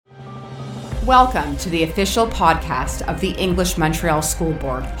Welcome to the official podcast of the English Montreal School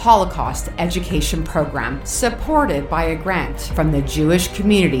Board Holocaust Education Program, supported by a grant from the Jewish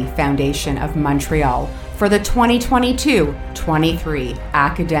Community Foundation of Montreal for the 2022-23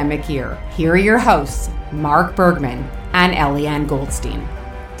 academic year. Here are your hosts, Mark Bergman and Eliane Goldstein.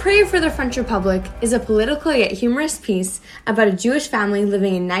 Prayer for the French Republic is a political yet humorous piece about a Jewish family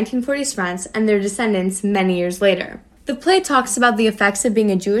living in 1940s France and their descendants many years later. The play talks about the effects of being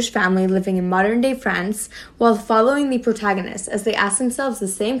a Jewish family living in modern-day France while following the protagonists as they ask themselves the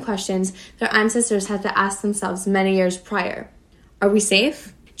same questions their ancestors had to ask themselves many years prior. Are we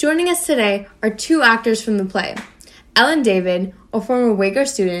safe? Joining us today are two actors from the play, Ellen David, a former Wagar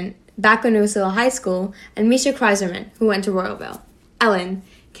student back in O'Silla High School, and Misha Kreyzerman, who went to Royalville. Ellen,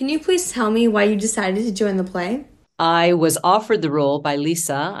 can you please tell me why you decided to join the play? I was offered the role by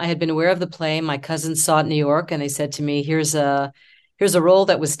Lisa. I had been aware of the play. My cousins saw it in New York, and they said to me, here's a role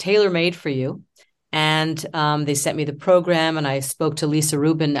that was tailor-made for you. And they sent me the program, and I spoke to Lisa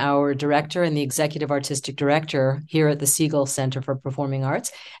Rubin, our director and the executive artistic director here at the Siegel Center for Performing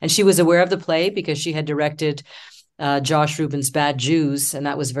Arts. And she was aware of the play because she had directed Josh Rubin's Bad Jews, and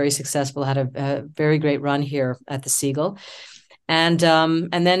that was very successful, had a very great run here at the Siegel. And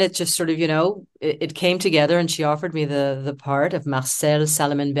then it just sort of, it came together, and she offered me the part of Marcel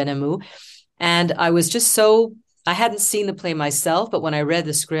Salomon Benamou. And I was just I hadn't seen the play myself, but when I read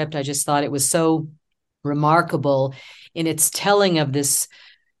the script, I just thought it was so remarkable in its telling of this,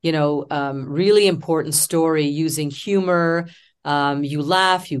 really important story using humor. You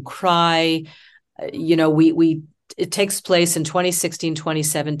laugh, you cry, it takes place in 2016,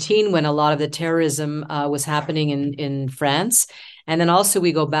 2017, when a lot of the terrorism was happening in France. And then also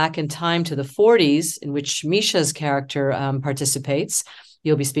we go back in time to the 40s, in which Misha's character participates.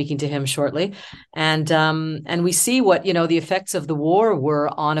 You'll be speaking to him shortly. And we see what, the effects of the war were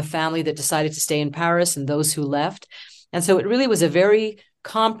on a family that decided to stay in Paris and those who left. And so it really was a very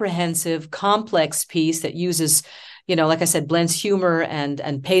comprehensive, complex piece that uses, like I said, blends humor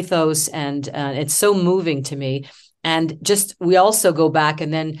and pathos, and it's so moving to me. And just, we also go back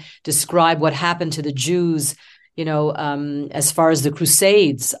and then describe what happened to the Jews, as far as the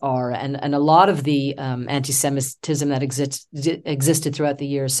Crusades are, and a lot of the anti-Semitism that existed throughout the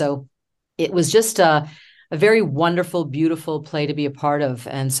years. So it was just a very wonderful, beautiful play to be a part of.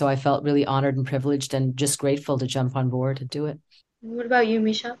 And so I felt really honored and privileged and just grateful to jump on board and do it. What about you,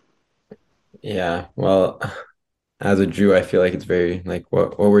 Misha? Yeah, well, as a Jew, I feel like it's very, like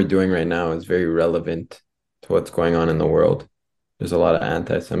what we're doing right now is very relevant to what's going on in the world. There's a lot of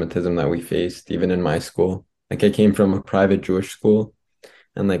anti-Semitism that we faced, even in my school. Like I came from a private Jewish school,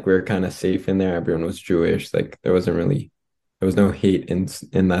 and like we were kind of safe in there. Everyone was Jewish. Like there was no hate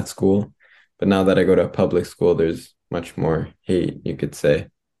in that school. But now that I go to a public school, there's much more hate, you could say.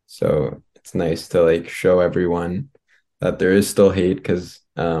 So it's nice to like show everyone that there is still hate, because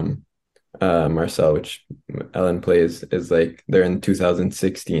Marcel, which Ellen plays, is like they're in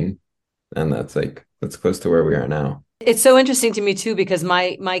 2016, and that's close to where we are now. It's so interesting to me too, because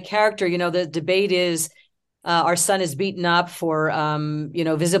my character, the debate is our son is beaten up for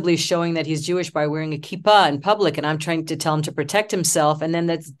visibly showing that he's Jewish by wearing a kippah in public, and I'm trying to tell him to protect himself. And then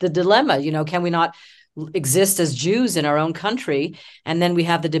that's the dilemma, can we not exist as Jews in our own country? And then we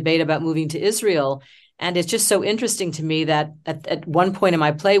have the debate about moving to Israel. And it's just so interesting to me that at one point in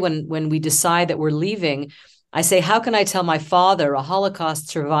my play, when we decide that we're leaving, I say, how can I tell my father, a Holocaust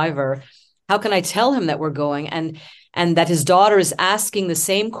survivor, how can I tell him that we're going? And that his daughter is asking the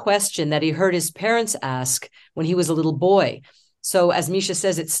same question that he heard his parents ask when he was a little boy. So as Misha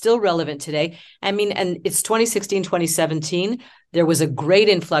says, it's still relevant today. I mean, and it's 2016, 2017. There was a great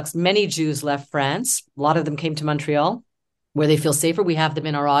influx. Many Jews left France. A lot of them came to Montreal, where they feel safer. We have them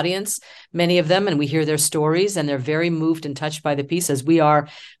in our audience, many of them, and we hear their stories, and they're very moved and touched by the piece, as we are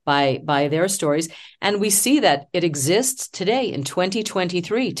by their stories. And we see that it exists today in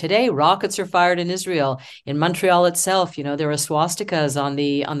 2023. Today, rockets are fired in Israel. In Montreal itself, there are swastikas on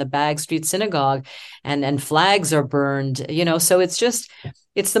the Bag Street Synagogue, and flags are burned, so it's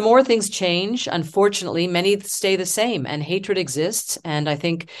the more things change. Unfortunately, many stay the same, and hatred exists. And I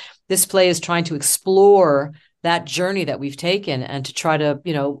think this play is trying to explore that journey that we've taken, and to try to,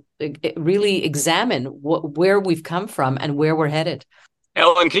 really examine where we've come from and where we're headed.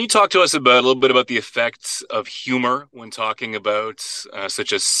 Ellen, can you talk to us a little bit about the effects of humor when talking about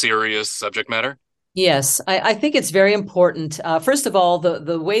such a serious subject matter? Yes, I think it's very important. First of all,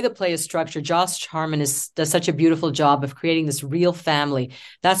 the way the play is structured, Josh Harmon does such a beautiful job of creating this real family.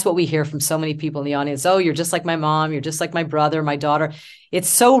 That's what we hear from so many people in the audience. Oh, you're just like my mom. You're just like my brother, my daughter. It's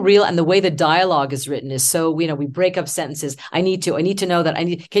so real, and the way the dialogue is written is so. We break up sentences. I need to know that.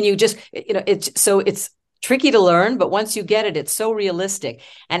 Can you just, it's tricky to learn, but once you get it, it's so realistic.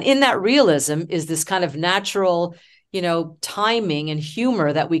 And in that realism is this kind of natural timing and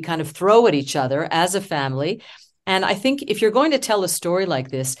humor that we kind of throw at each other as a family. And I think if you're going to tell a story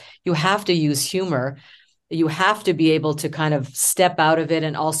like this, you have to use humor. You have to be able to kind of step out of it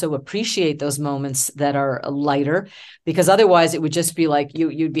and also appreciate those moments that are lighter, because otherwise it would just be like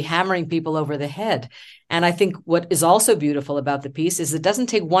you'd be hammering people over the head. And I think what is also beautiful about the piece is it doesn't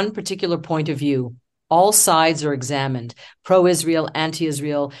take one particular point of view. All sides are examined, pro-Israel,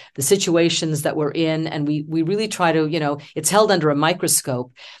 anti-Israel, the situations that we're in. And we really try to, it's held under a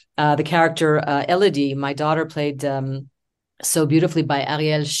microscope. The character Elodie, my daughter, played so beautifully by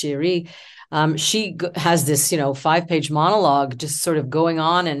Ariel Chéry. She has this, 5-page monologue just sort of going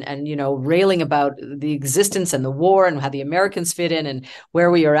on and railing about the existence and the war and how the Americans fit in and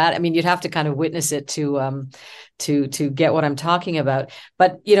where we are at. I mean, you'd have to kind of witness it to get what I'm talking about.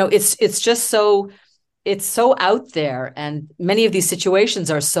 But, it's just so... It's so out there, and many of these situations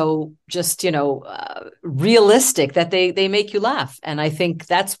are so just realistic that they make you laugh. And I think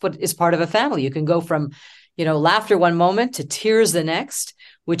that's what is part of a family. You can go from laughter one moment to tears the next,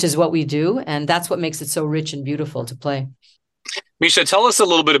 which is what we do, and that's what makes it so rich and beautiful to play. Misha, tell us a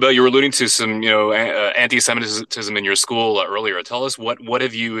little bit about, you were alluding to some anti-Semitism in your school earlier. Tell us what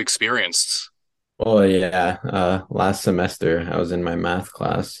have you experienced? Oh yeah, last semester I was in my math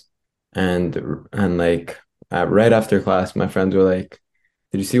class, and like right after class, my friends were like,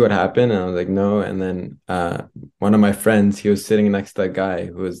 "Did you see what happened?" And I was like, "No." And then one of my friends, he was sitting next to a guy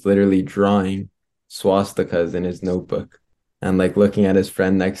who was literally drawing swastikas in his notebook, and like looking at his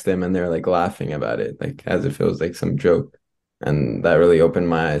friend next to him, and they're like laughing about it, like as if it was like some joke. And that really opened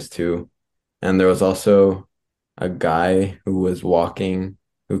my eyes too. And there was also a guy who was walking,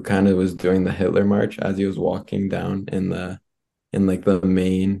 who kind of was doing the Hitler March as he was walking down in like the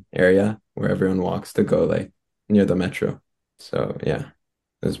main area where everyone walks to go like near the metro. So yeah,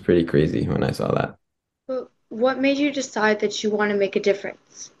 it was pretty crazy when I saw that. But what made you decide that you want to make a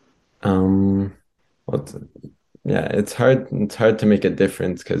difference? Um, well, yeah, it's hard to make a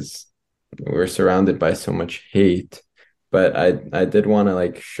difference because we're surrounded by so much hate. But I did want to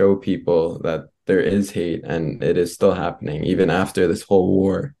like show people that there is hate and it is still happening even after this whole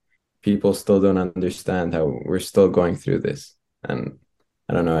war. People still don't understand how we're still going through this. And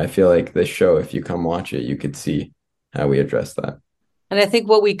I don't know, I feel like this show, if you come watch it, you could see how we address that. And I think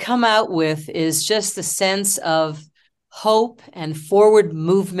what we come out with is just the sense of hope and forward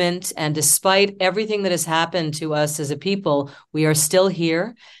movement. And despite everything that has happened to us as a people, we are still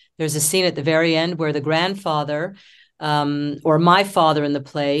here. There's a scene at the very end where the grandfather, or my father in the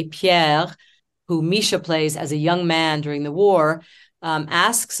play, Pierre, who Misha plays as a young man during the war,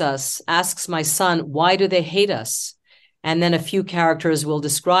 asks my son, why do they hate us? And then a few characters will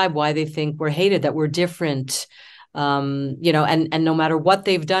describe why they think we're hated, that we're different. And no matter what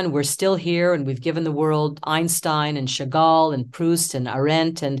they've done, we're still here, and we've given the world Einstein and Chagall and Proust and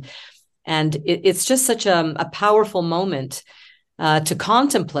Arendt, and it's just such a powerful moment to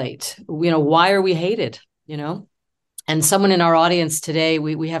contemplate. Why are we hated? And someone in our audience today,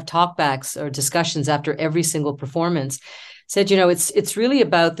 we have talkbacks or discussions after every single performance, said, it's really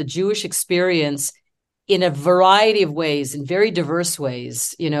about the Jewish experience in a variety of ways, in very diverse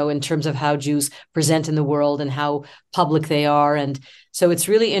ways, in terms of how Jews present in the world and how public they are. And so it's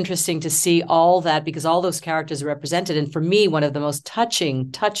really interesting to see all that, because all those characters are represented. And for me, one of the most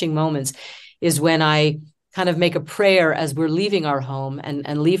touching moments is when I kind of make a prayer as we're leaving our home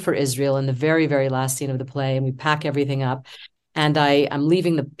and leave for Israel in the very, very last scene of the play. And we pack everything up. And I'm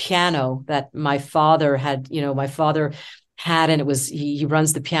leaving the piano that my father had, and it was, he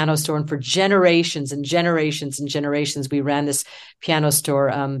runs the piano store. And for generations and generations and generations, we ran this piano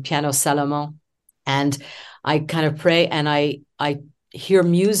store, Piano Salomon. And I kind of pray, and I hear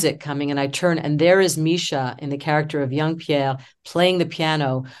music coming, and I turn, and there is Misha in the character of young Pierre playing the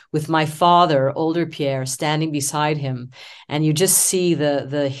piano with my father, older Pierre, standing beside him. And you just see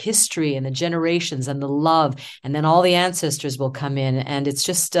the history and the generations and the love, and then all the ancestors will come in. And it's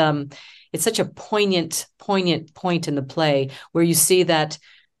just, it's such a poignant point in the play where you see that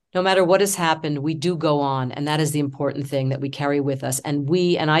no matter what has happened, we do go on. And that is the important thing that we carry with us. And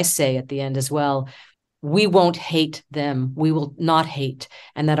I say at the end as well, we won't hate them. We will not hate.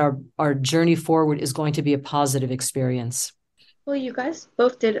 And that our journey forward is going to be a positive experience. Well, you guys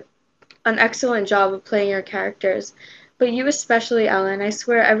both did an excellent job of playing your characters. But you especially, Ellen, I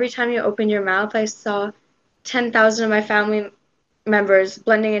swear every time you opened your mouth, I saw 10,000 of my family members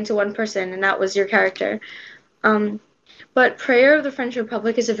blending into one person, and that was your character. Um, but Prayer of the French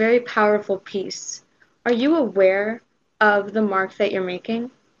Republic is a very powerful piece. Are you aware of the mark that you're making?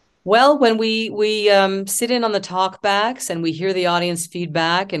 Well, when we sit in on the talkbacks and we hear the audience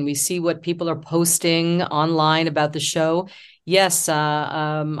feedback and we see what people are posting online about the show, yes,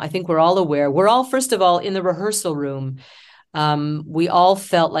 I think we're all aware. We're all, first of all, in the rehearsal room. We all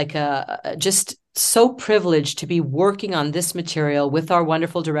felt like just so privileged to be working on this material with our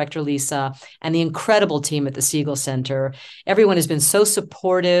wonderful director, Lisa, and the incredible team at the Siegel Center. Everyone has been so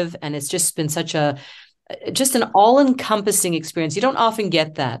supportive, and it's just been such just an all-encompassing experience. You don't often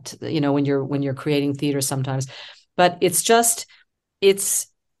get that, when you're creating theater sometimes, but it's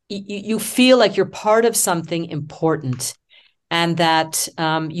you feel like you're part of something important, and that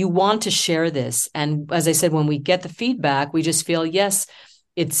you want to share this. And as I said, when we get the feedback, we just feel, yes,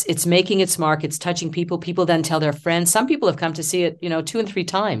 it's making its mark. It's touching people. People then tell their friends. Some people have come to see it, 2 and 3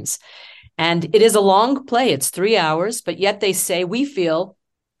 times. And it is a long play. It's 3 hours, but yet they say, we feel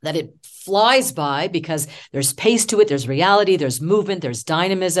that it flies by because there's pace to it, there's reality, there's movement, there's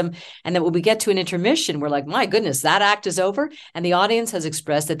dynamism. And that when we get to an intermission, we're like, my goodness, that act is over. And the audience has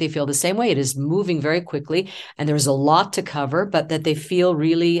expressed that they feel the same way. It is moving very quickly and there's a lot to cover, but that they feel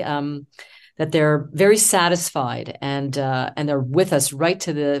really that they're very satisfied and they're with us right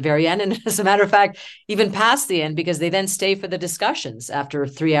to the very end. And as a matter of fact, even past the end, because they then stay for the discussions after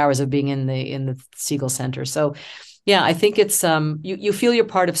 3 hours of being in the Siegel Center. So yeah, I think it's you feel you're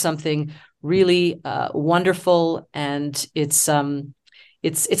part of something really wonderful, and it's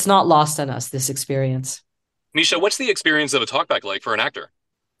not lost on us, this experience. Misha, what's the experience of a talkback like for an actor?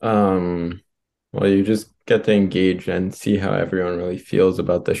 Um, well, you just get to engage and see how everyone really feels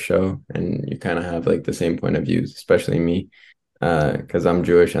about the show, and you kind of have like the same point of views, especially me, because I'm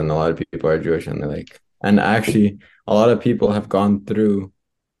Jewish and a lot of people are Jewish, and they're like, and actually, a lot of people have gone through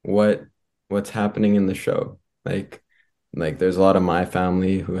what's happening in the show. Like there's a lot of my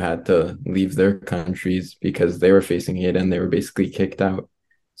family who had to leave their countries because they were facing hate and they were basically kicked out.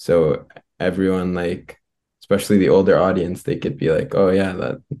 So everyone, like, especially the older audience, they could be like, oh yeah,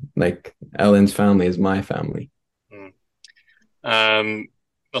 that like Ellen's family is my family. Mm.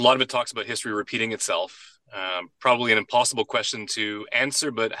 A lot of it talks about history repeating itself. Probably an impossible question to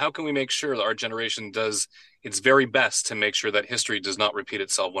answer, but how can we make sure that our generation does its very best to make sure that history does not repeat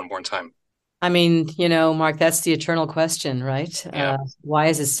itself one more time? I mean, Mark, that's the eternal question, right? Yeah. Why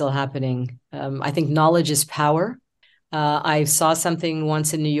is it still happening? I think knowledge is power. I saw something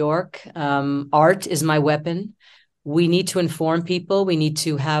once in New York. Art is my weapon. We need to inform people. We need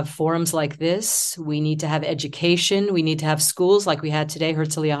to have forums like this. We need to have education. We need to have schools like we had today,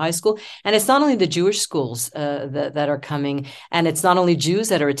 Herzliya High School. And it's not only the Jewish schools that are coming, and it's not only Jews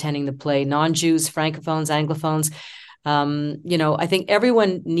that are attending the play, non-Jews, Francophones, Anglophones. I think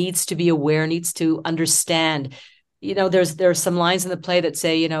everyone needs to be aware, needs to understand. There's some lines in the play that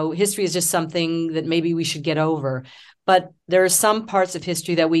say, history is just something that maybe we should get over. But there are some parts of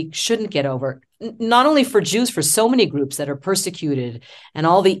history that we shouldn't get over, not only for Jews, for so many groups that are persecuted and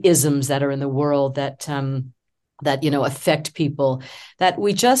all the isms that are in the world that affect people, that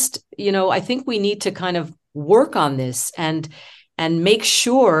we just, I think we need to kind of work on this and make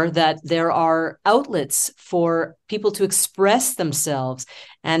sure that there are outlets for people to express themselves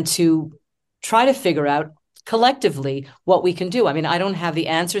and to try to figure out collectively what we can do. I mean, I don't have the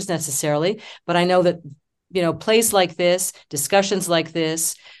answers necessarily, but I know that, plays like this, discussions like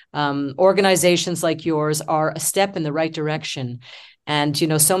this, organizations like yours are a step in the right direction. And,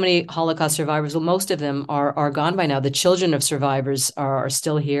 so many Holocaust survivors, well, most of them are gone by now. The children of survivors are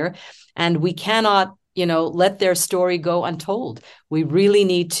still here. And we cannot, let their story go untold. We really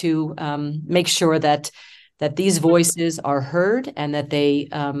need to make sure that these voices are heard and that they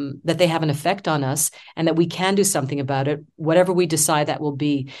have an effect on us and that we can do something about it, whatever we decide that will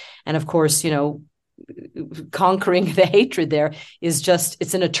be. And of course, conquering the hatred there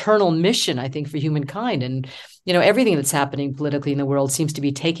it's an eternal mission, I think, for humankind. And, everything that's happening politically in the world seems to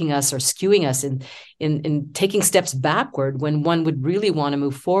be taking us or skewing us in taking steps backward when one would really want to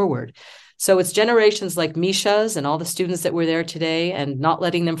move forward. So it's generations like Misha's and all the students that were there today, and not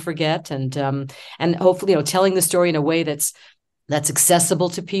letting them forget, and hopefully, telling the story in a way that's accessible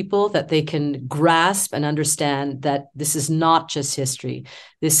to people, that they can grasp and understand that this is not just history.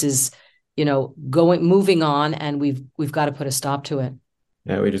 This is, moving on, and we've got to put a stop to it.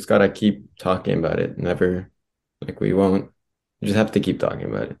 Yeah, we just got to keep talking about it. We just have to keep talking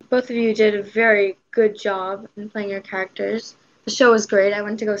about it. Both of you did a very good job in playing your characters. The show was great. I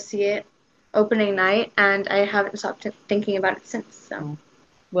went to go see it opening night, and I haven't stopped thinking about it since. So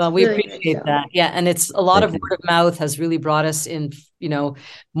well, it's we really a great appreciate show. that. Yeah, and it's a lot of Thank you. word of mouth has really brought us in,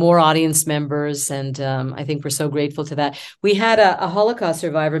 more audience members, and I think we're so grateful to that. We had a Holocaust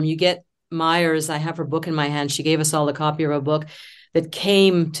survivor, Muget Myers. I have her book in my hand. She gave us all a copy of her book that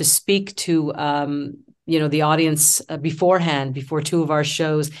came to speak to the audience beforehand, before two of our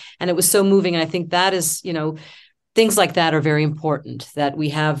shows, and it was so moving. And I think that is, things like that are very important, that we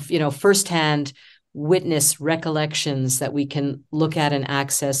have, firsthand witness recollections that we can look at and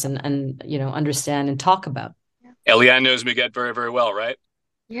access and understand and talk about. Eliane knows Muget very, very well, right?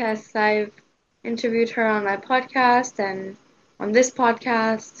 Yes, I've interviewed her on my podcast and on this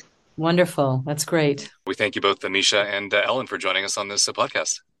podcast. Wonderful. That's great. We thank you both, Misha and Ellen, for joining us on this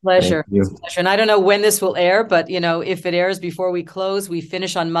podcast. Pleasure. Thank you. Pleasure. And I don't know when this will air, but if it airs before we close, we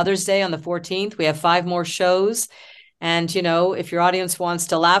finish on Mother's Day on the 14th. We have 5 more shows. And, if your audience wants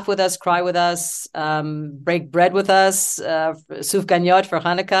to laugh with us, cry with us, break bread with us, Sufganiyot for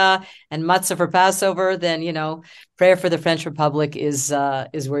Hanukkah and Matzah for Passover, then, prayer for the French Republic is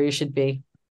where you should be.